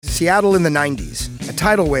Seattle in the 90s. A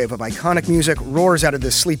tidal wave of iconic music roars out of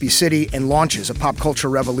this sleepy city and launches a pop culture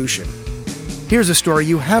revolution. Here's a story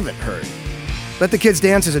you haven't heard. Let the Kids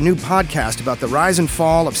Dance is a new podcast about the rise and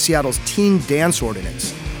fall of Seattle's teen dance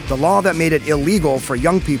ordinance, the law that made it illegal for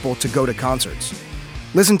young people to go to concerts.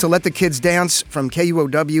 Listen to Let the Kids Dance from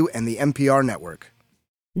KUOW and the NPR network.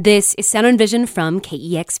 This is Sound and Vision from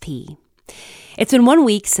KEXP. It's been 1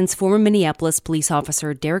 week since former Minneapolis police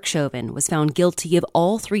officer Derek Chauvin was found guilty of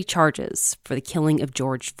all 3 charges for the killing of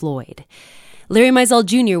George Floyd. Larry Mizell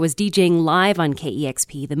Jr. was DJing live on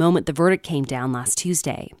KEXP the moment the verdict came down last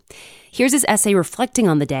Tuesday. Here's his essay reflecting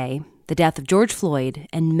on the day, the death of George Floyd,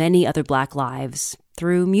 and many other Black lives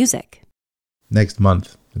through music. Next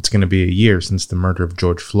month, it's going to be a year since the murder of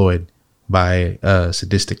George Floyd by a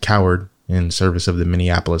sadistic coward in service of the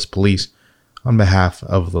Minneapolis police on behalf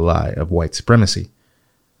of the lie of white supremacy.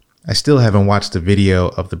 I still haven't watched a video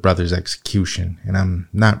of the brother's execution, and I'm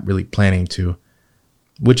not really planning to,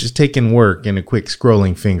 which has taken work and a quick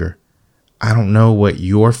scrolling finger. I don't know what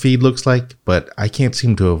your feed looks like, but I can't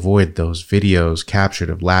seem to avoid those videos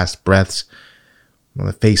captured of last breaths on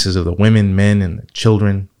the faces of the women, men, and the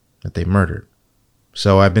children that they murdered.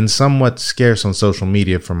 So I've been somewhat scarce on social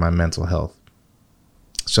media for my mental health.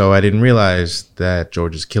 So I didn't realize that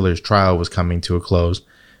George's killer's trial was coming to a close,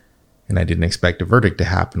 and I didn't expect a verdict to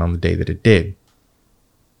happen on the day that it did.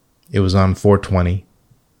 It was on 4/20,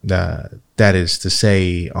 that is to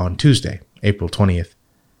say on Tuesday, April 20th.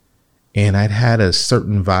 And I'd had a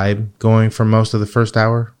certain vibe going for most of the first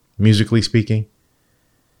hour, musically speaking.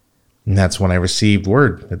 And that's when I received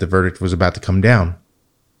word that the verdict was about to come down.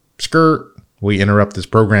 Skirt, we interrupt this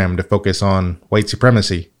program to focus on white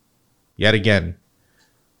supremacy. Yet again.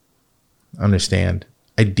 Understand,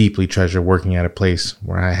 I deeply treasure working at a place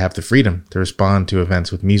where I have the freedom to respond to events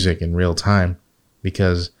with music in real time,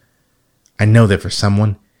 because I know that for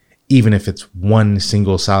someone, even if it's one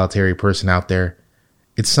single solitary person out there,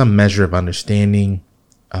 it's some measure of understanding,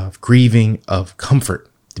 of grieving, of comfort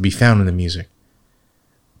to be found in the music.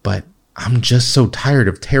 But I'm just so tired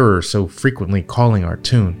of terror so frequently calling our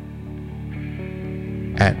tune.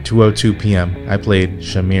 At 2:02 p.m., I played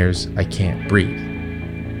Shamir's I Can't Breathe.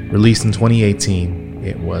 Released in 2018,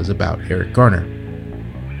 it was about Eric Garner,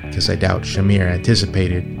 because I doubt Shamir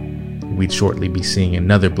anticipated we'd shortly be seeing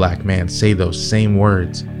another Black man say those same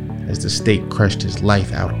words as the state crushed his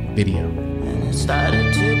life out on video. And it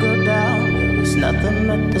started to go down, there was nothing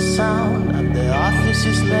but the sound of the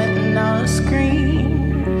officers letting out a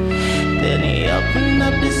scream. Then he opened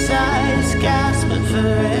up his eyes, gasping for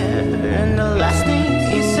air, and the last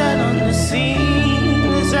thing he said on the scene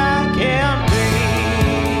is I can't breathe.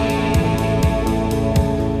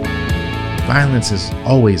 Violence is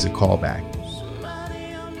always a callback.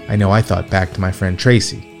 I know I thought back to my friend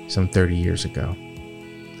Tracy some 30 years ago.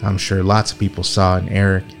 I'm sure lots of people saw in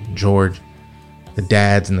Eric and George, the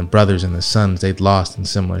dads and the brothers and the sons they'd lost in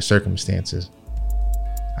similar circumstances.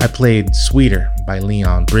 I played Sweeter by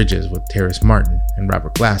Leon Bridges with Terrace Martin and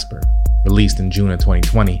Robert Glasper, released in June of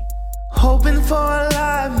 2020. Hoping for a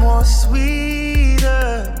life more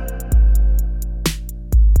sweeter.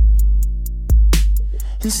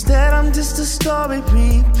 Instead, I'm just a story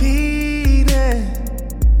repeating.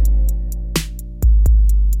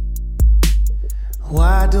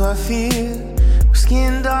 Why do I feel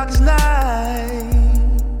skin dark as night?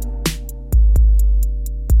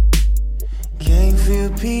 Can't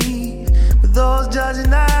feel peace with those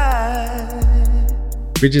judging eyes.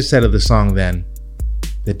 Bridges said of the song then,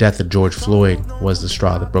 the death of George Floyd was the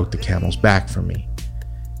straw that broke the camel's back for me.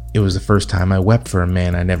 It was the first time I wept for a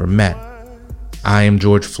man I never met. I am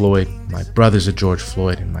George Floyd, my brothers are George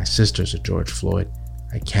Floyd, and my sisters are George Floyd.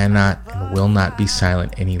 I cannot and will not be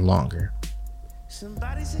silent any longer.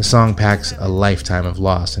 The song packs a lifetime of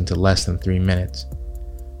loss into less than 3 minutes.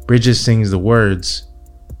 Bridges sings the words,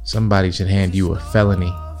 "Somebody should hand you a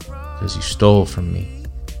felony, because you stole from me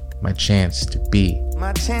my chance to be."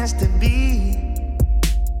 My chance to be.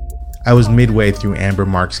 I was midway through Amber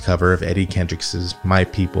Mark's cover of Eddie Kendricks's My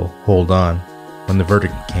People, Hold On, when the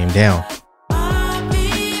verdict came down.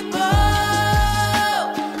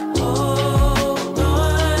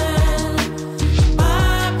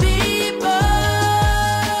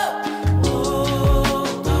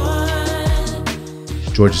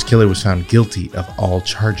 George's killer was found guilty of all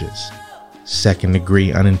charges: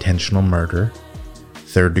 second-degree unintentional murder,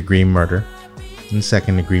 third-degree murder, and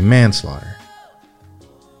second-degree manslaughter.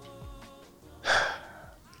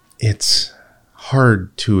 It's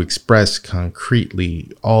hard to express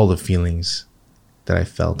concretely all the feelings that I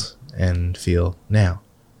felt and feel now.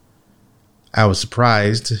 I was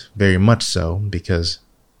surprised, very much so, because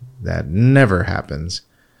that never happens.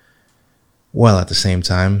 While at the same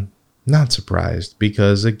time, not surprised,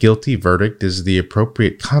 because a guilty verdict is the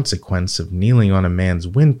appropriate consequence of kneeling on a man's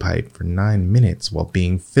windpipe for 9 minutes while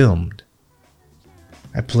being filmed.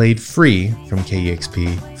 I played Free from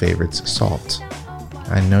KEXP Favorites Assault.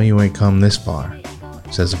 I know you ain't come this far,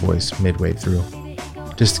 says a voice midway through,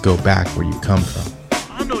 just to go back where you come from.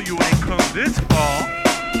 I know you ain't come this far,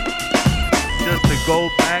 just to go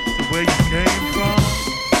back to where you came from.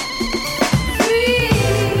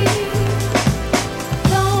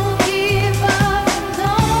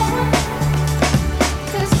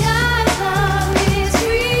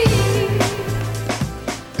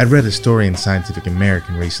 I'd read a story in Scientific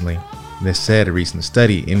American recently that said a recent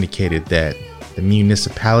study indicated that the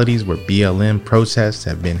municipalities where BLM protests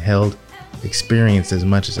have been held experienced as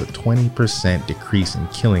much as a 20% decrease in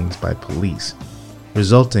killings by police,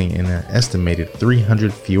 resulting in an estimated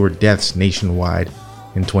 300 fewer deaths nationwide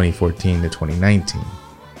in 2014 to 2019.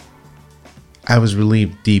 I was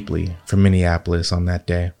relieved deeply for Minneapolis on that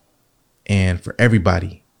day, and for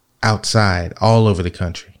everybody outside all over the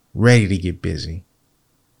country, ready to get busy.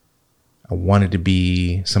 I wanted to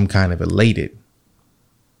be some kind of elated,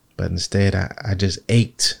 but instead I just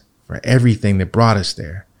ached for everything that brought us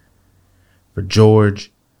there. For George,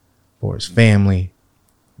 for his family,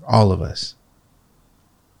 for all of us.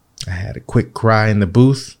 I had a quick cry in the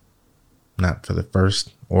booth, not for the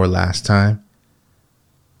first or last time.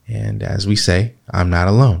 And as we say, I'm not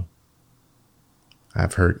alone.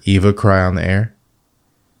 I've heard Eva cry on the air,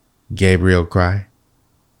 Gabriel cry.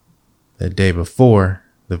 The day before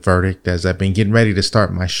the verdict, as I've been getting ready to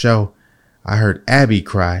start my show, I heard Abby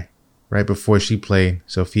cry right before she played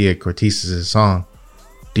Sofia Cortez's song,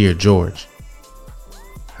 Dear George.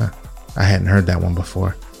 I hadn't heard that one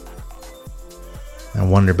before. I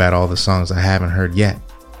wonder about all the songs I haven't heard yet.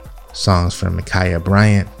 Songs from Micaiah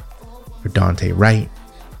Bryant, for Dante Wright,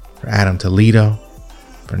 for Adam Toledo,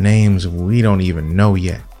 for names we don't even know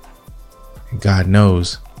yet. And God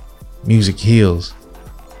knows, music heals,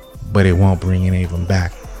 but it won't bring any of them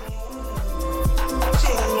back.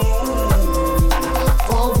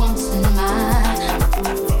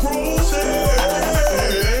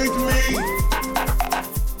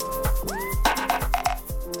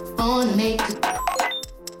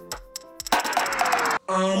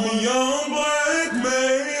 I'm a young black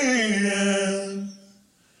man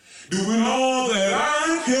doing all that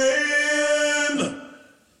I can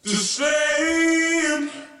to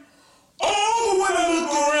stand all when I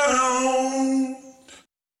look around.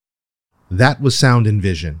 That was Sound and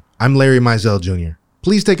Vision. I'm Larry Mizell Jr.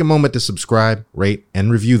 Please take a moment to subscribe, rate,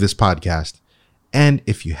 and review this podcast. And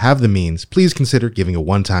if you have the means, please consider giving a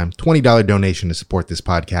one-time $20 donation to support this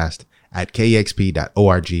podcast at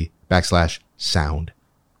kexp.org/sound.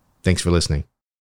 Thanks for listening.